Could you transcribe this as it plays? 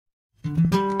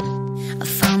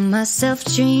myself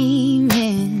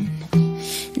dreaming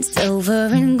in silver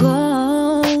and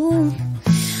gold,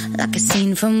 like a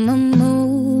scene from a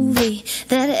movie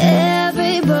that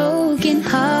every broken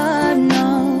heart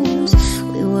knows.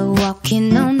 We were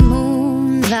walking on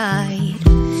moonlight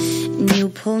and you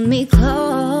pulled me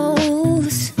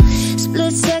close.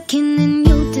 Split second and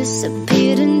you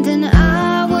disappeared, and then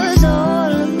I was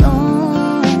all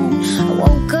alone. I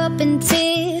woke up in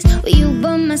tears with you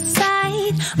by my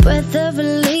side, breath of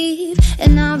relief,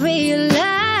 and I realized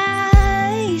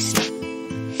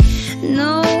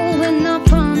no, we're not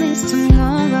promised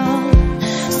tomorrow.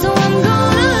 So I'm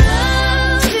gonna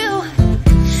love you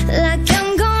like I'm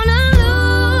gonna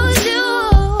lose you.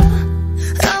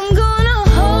 I'm gonna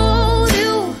hold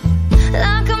you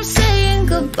like I'm saying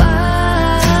goodbye.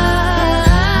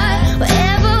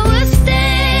 Wherever we're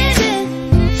standing,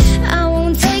 I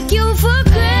won't take you for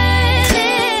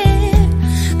granted,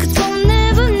 'cause we'll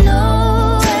never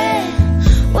know it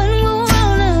when we'll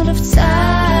run out of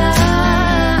time.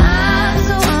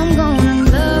 So I'm gonna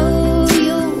love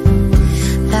you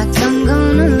like I'm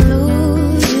gonna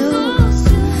lose you.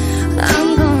 I'm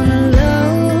gonna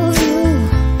love you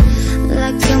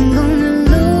like I'm gonna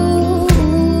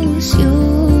lose you.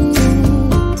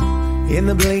 In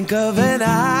the blink of an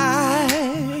eye,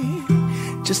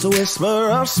 just a whisper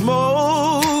of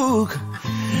smoke,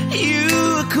 you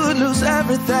could lose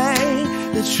everything.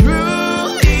 The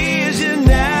truth is you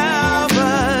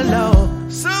never know.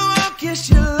 So I'll kiss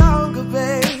you longer,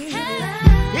 babe.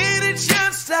 Any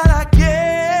chance that I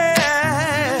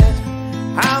get,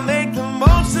 I'll make the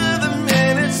most of the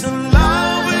minutes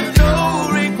alone with no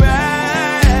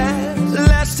regrets.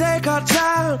 Let's take our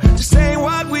time to say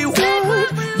what we want,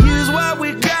 use what we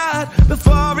got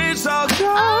before it's all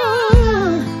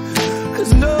gone.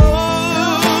 'Cause no,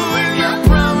 we're not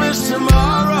promised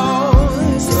tomorrow.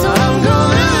 So I'm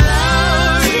gonna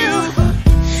love you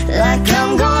like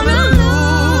I'm gonna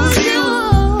lose you.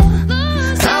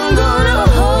 I'm gonna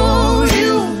hold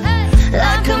you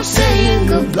like I'm saying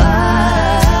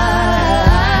goodbye.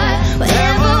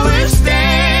 Wherever we're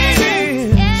standing,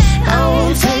 I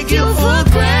won't take you for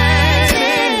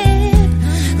granted,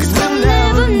 'cause we'll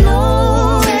never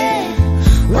know it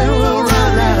when we'll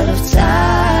run out of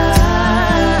time.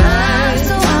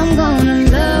 So I'm gonna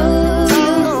love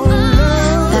you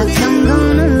like I'm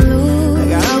gonna lose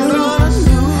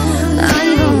you. I'm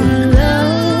gonna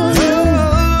love you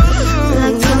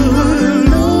like I'm gonna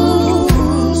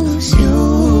lose you.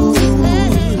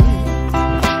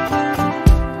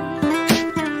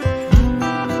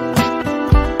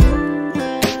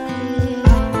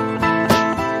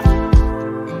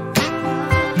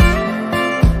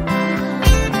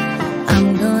 I'm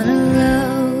gonna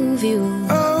love you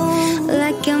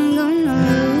like I'm gonna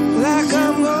lose Like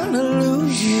I'm gonna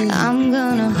lose you. I'm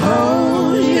gonna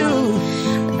hold you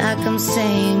like I'm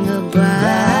saying goodbye.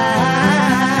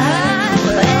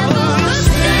 Wherever we're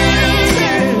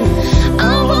standing, I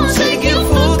won't take you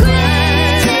for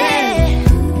granted,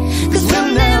 'cause we'll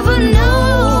never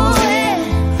know it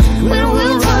when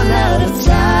we'll run out of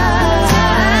time.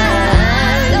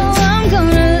 So I'm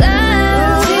gonna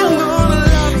love you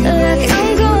like I'm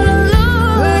gonna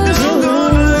lose you.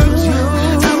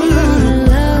 I'm gonna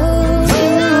love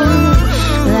you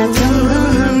like I'm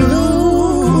gonna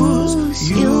lose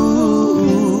you.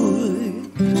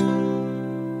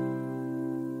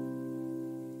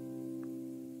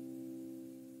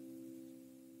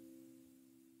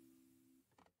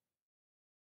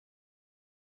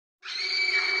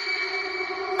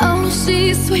 Oh,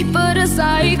 she's sweet but a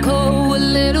psycho, a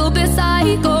little bit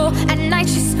psycho. At night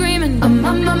she's screaming, I'm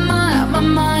on my mind, on my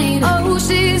mind. Oh,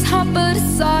 she's hot but a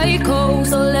psycho,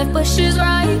 so left but she's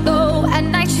right though. At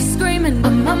night she's screaming,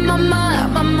 I'm on my mind,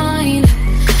 on my mind.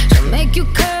 She'll make you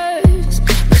curse,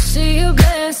 but she a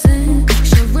blessing.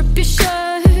 She'll rip your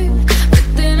shirt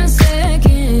within a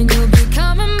second. You'll be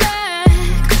coming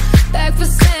back for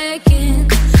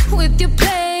second with your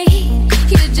play.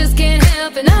 You just can't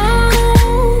help it, no,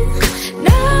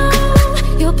 no.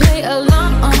 You'll play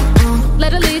along,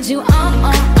 let her lead you on.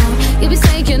 You'll be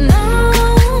saying no,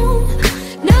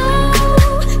 no,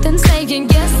 then saying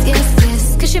yes, yes, yes,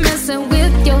 'cause you're messing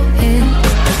with your head.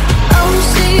 Oh,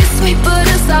 she's sweet but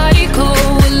a psycho,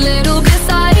 a little bit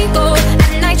psycho. At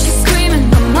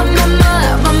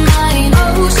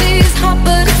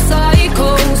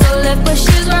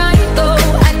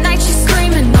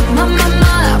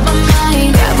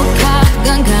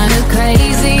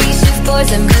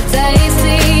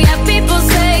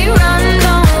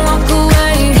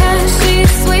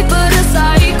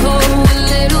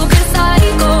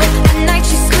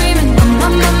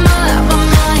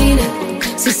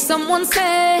someone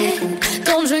said,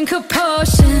 don't drink her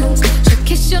potions. She'll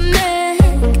kiss your neck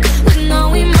with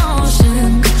no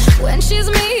emotions. When she's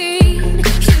mean,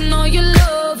 you know you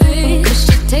love it, 'cause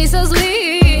she tastes so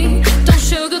sweet. Don't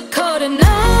sugarcoat it,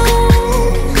 no,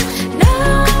 no.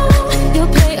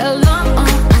 You'll play along,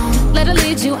 let her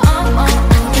lead you on.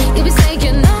 You'll be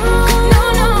saying no, no,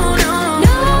 no, no,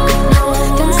 no.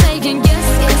 Then saying yes,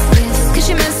 yes, yes, 'cause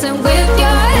you're messing with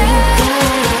your head.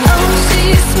 Oh,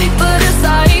 she's sweet but a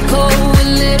psycho, a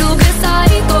little bit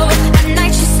psycho. At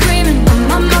night she's screaming,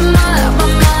 my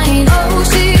mind. Oh,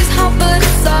 she's hot but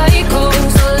a psycho,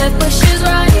 so left but she's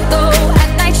right though.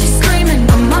 At night she's screaming,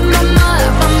 my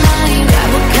mind.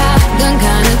 Grab a cop, gun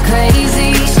kinda crazy.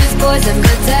 She's poison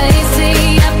but tasty.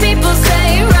 And people say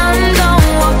run, don't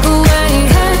walk away,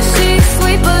 'cause she's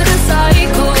sweet but a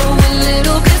psycho, a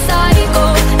little bit psycho.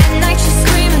 At night she's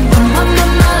screaming, my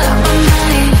mind.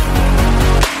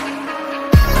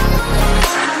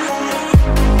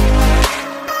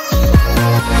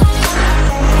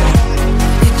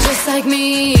 You're just like me,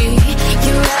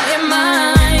 you're out your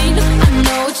mind. I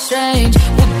know it's strange,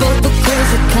 we're both the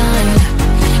crazy kind.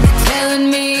 You're telling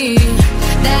me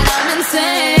that I'm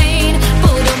insane,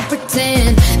 but don't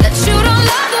pretend that you don't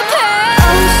love the pain.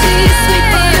 Oh, she's sweet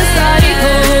but a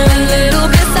psycho, a little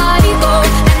bit psycho.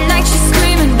 At night she's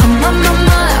screaming, my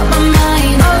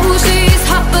mind. Oh, she's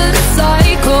hot but a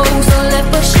psycho, so left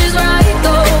but she's right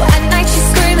though. At night she's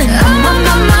screaming, my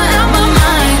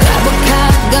mind. Grab a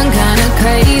cop, gun kinda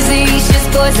crazy. She's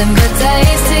poison but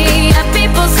tasty. And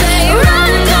people say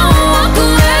run, don't walk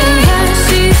away, 'cause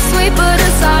she's sweet but a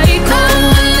psycho,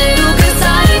 a little bit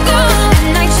psycho. At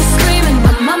night she's screaming,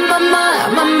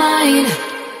 my mind.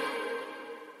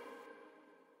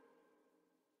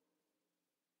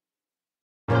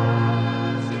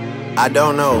 I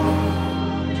don't know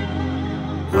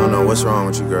what's wrong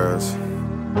with you girls.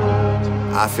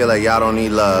 I feel like y'all don't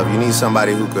need love. You need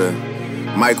somebody who could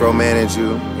micromanage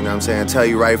you, you know what I'm saying? Tell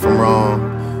you right from wrong,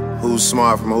 who's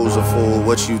smart from who's a fool,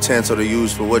 which utensil to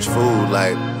use for which food.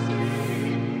 Like,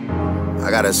 I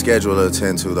got a schedule to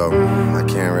attend to though. I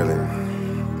can't really.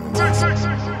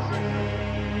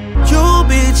 You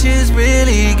bitches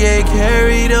really get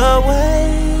carried away,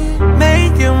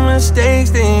 making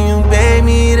mistakes, then you beg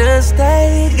me to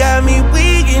stay. Got me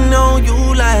weaking on you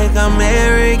like I'm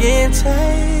arrogant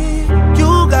tape.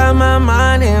 You got my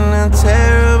mind in a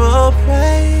terrible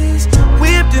place,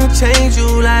 whipped and changed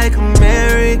you like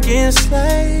American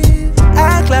slave.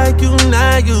 Act like you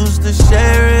not used to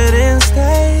Sheridan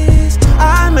stays.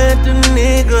 I met the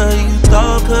nigga you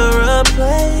thought could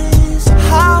replace.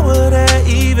 How would there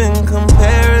even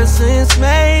comparisons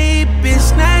made?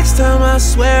 Bitch, next time I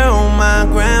swear on my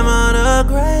grandmother's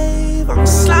grave, I'm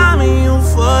sliming you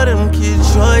for them kid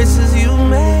choices you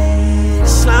made.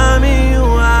 Sliming you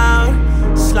out,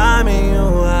 sliming you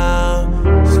out,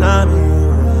 sliming you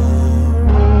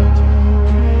out.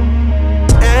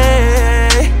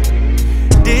 Hey,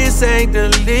 this ain't the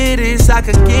latest I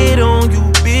could get on you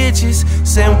bitches.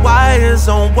 Send wires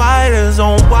on wires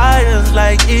on wires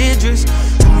like Idris.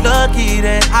 You lucky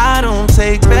that I don't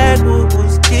take back what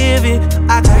was given.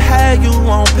 I could have you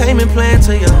on payment plan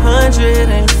till you're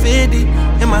 150.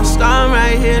 And my star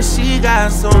right here, she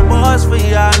got some bars for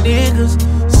y'all niggas.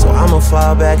 So I'ma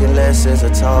fall back and let SZA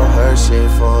talk her shit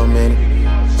for a minute.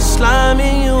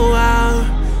 Sliming you out,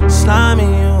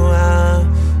 sliming you out,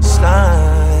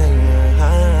 sliming you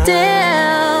out.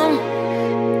 Damn,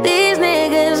 these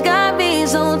niggas got me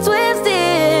so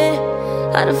twisted.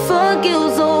 How the fuck you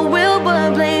so real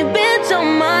but plain bitch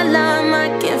on my line? I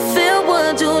can feel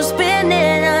what you're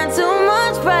spinning. Not too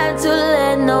much pride to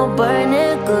let no burn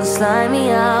nigga slime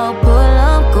me out. Pull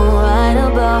up, go right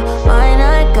about mine.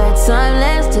 I got time,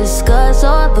 let's discuss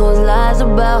all those lies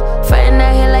about friend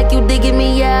out here like you digging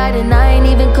me out, and I ain't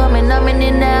even coming up in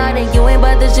and out, and you ain't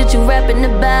about the shit you rapping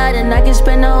about, and I can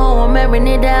spend the whole one airing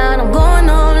it down. I'm going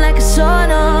home like a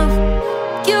sort of.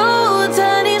 You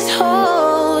tell these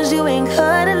hoes you ain't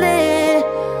cuddling,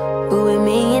 but with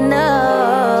me you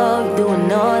know you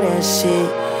doing all that shit.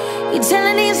 You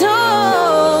telling these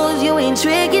hoes you ain't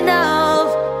tricking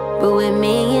off, but with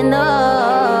me you know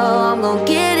I'm gon'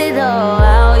 get it all.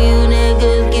 How you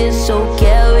niggas get so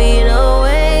carried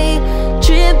away,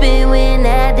 tripping when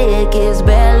that dick is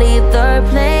barely third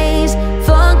place.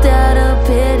 Fucked out of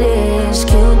pity, it's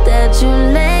cute that you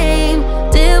lame.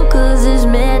 Dip 'cause it's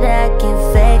mid acting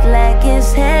fake like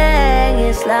it's hang.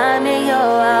 It's sliming you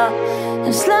out,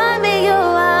 it's sliming you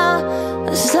out,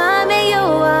 it's sliming you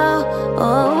out. Oh,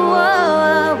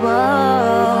 oh, oh, oh.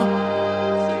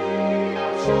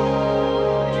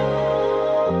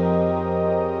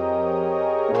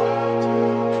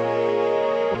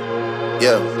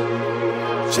 Yeah.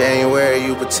 January,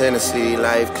 you pretend to see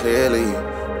life clearly,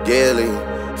 dearly.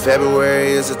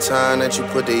 February is a time that you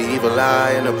put the evil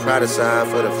eye and the pride aside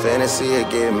for the fantasy of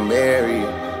getting married.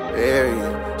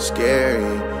 Very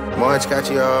scary. March got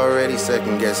you already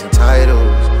second guessing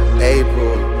titles.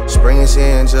 April, spring is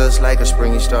in just like a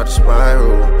spring, you start to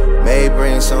spiral. May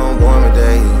brings some warmer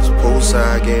days,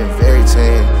 poolside getting very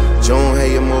tan. June,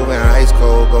 hey, you're moving ice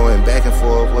cold, going back and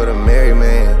forth with a merry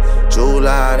man.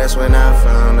 July, that's when I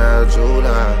found out.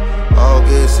 July,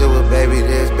 August, it was baby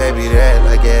this, baby that,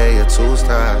 like yeah, your tools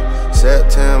tied.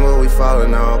 September, we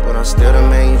falling off, but I'm still the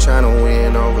man you tryna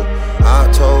win over.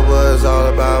 October is all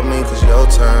about me, cause your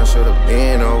turn should've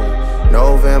been over.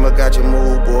 November got your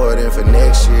mood board in for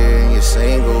next year and you're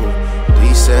single.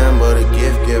 December, the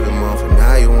gift giving month, and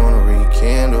now you wanna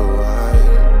rekindle.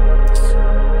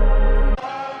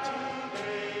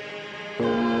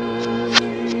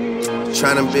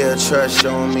 Tryna build trust,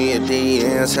 showing me your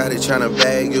DMs, how they tryna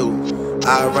bag you.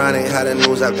 Ironic how the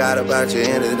news I got about you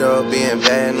ended up being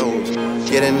bad news.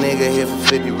 Get a nigga hit for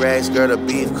 50 racks, girl, the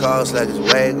beef costs like it's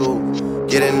Wagyu.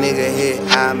 Get a nigga hit,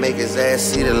 I make his ass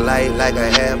see the light like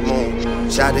a half moon.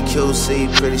 Shot to QC,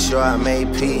 pretty sure I made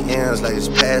PMs like it's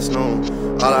past noon.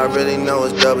 All I really know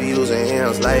is W's and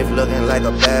M's, life looking like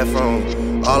a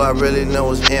bathroom. All I really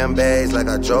know is M bags like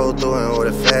I drove through and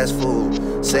ordered fast food.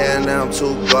 Saying now I'm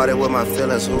too guarded with my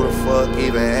feelings, who the fuck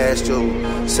even asked you?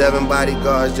 7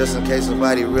 bodyguards just in case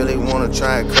somebody really wanna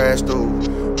try and crash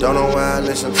through. Don't know why I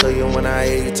listen to you when I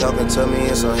hear you talking to me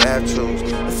in some half-truths.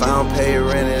 If I don't pay your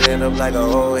rent, it end up like a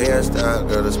old hairstyle,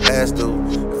 girl, it's past due.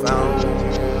 If I don't...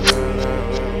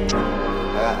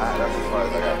 that's as far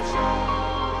as I got.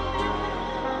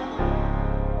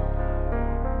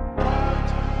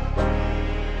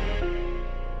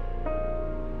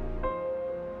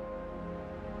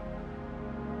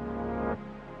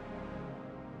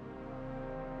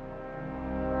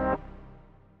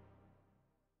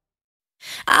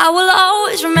 I will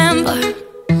always remember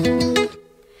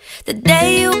the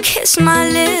day you kissed my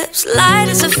lips, light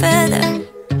as a feather.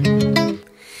 And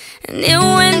it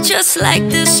went just like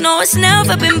this. No, it's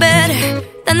never been better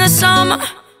than the summer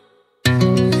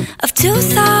of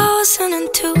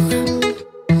 2002.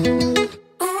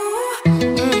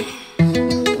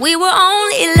 We were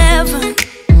only 11,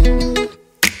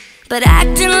 but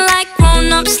acting like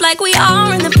grown-ups, like we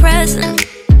are in the present.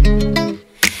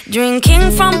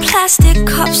 Drinking from plastic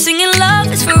cups, singing love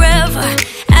is forever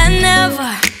and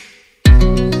never.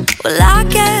 Well, I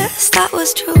guess that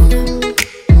was true.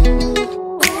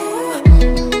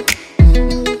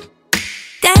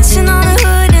 Dancing on the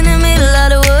hood in the middle of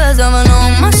the woods of an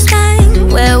old Mustang,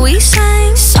 where we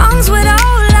sang songs with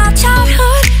all our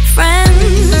childhood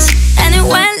friends. And it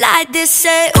went like this,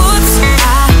 say, oops,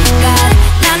 I got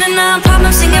 99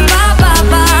 problems singing bye, bye,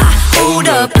 bye. Hold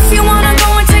up, if you wanna go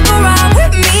and take a ride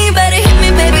with me, better hit me,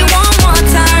 baby, one more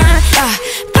time.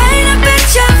 Paint a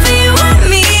picture for you and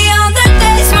me on the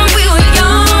days when we were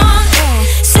young,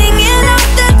 singing off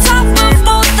the top of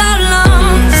both our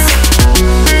lungs.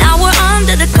 Now we're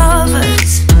under the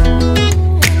covers.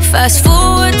 Fast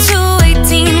forward to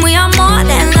 18, we are more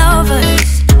than lovers.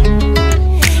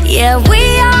 Yeah, we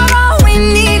are all we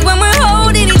need when we're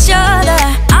holding each other.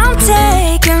 I'm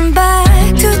taken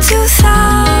back to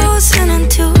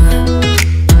 2002.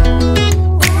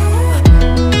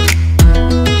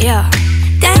 Yeah,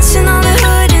 dancing on the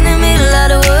hood in the middle of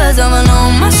the woods of an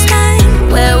old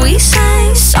Mustang, where we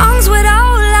sang songs with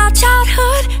all our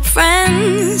childhood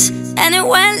friends. And it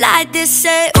went like this,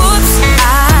 say, oops,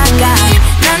 I got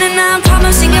 99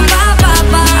 problems singing bye, bye,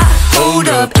 bye. Hold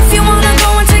up, if you wanna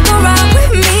go and take a ride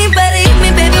with me, better hit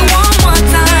me, baby, one more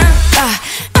time.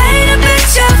 Paint a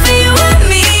picture for you and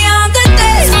me on the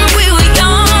days when we were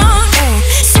young,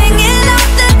 singing off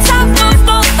the top of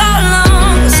both our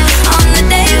lungs on the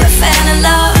day we fell in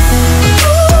love.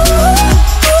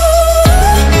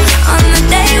 On the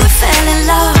day we fell in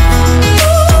love.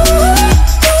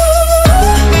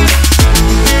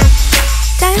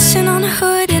 Dancing on the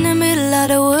hood in the middle of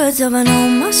the woods of an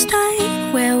old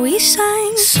Mustang, where we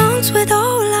sang songs with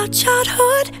all our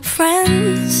childhood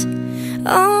friends.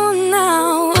 Oh,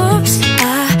 now, oops,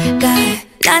 I got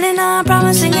 99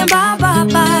 problems singing bye, bye,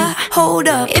 bye. Hold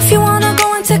up, if you wanna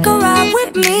go and take a ride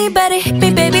with me, better hit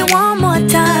me, baby, one more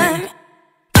time.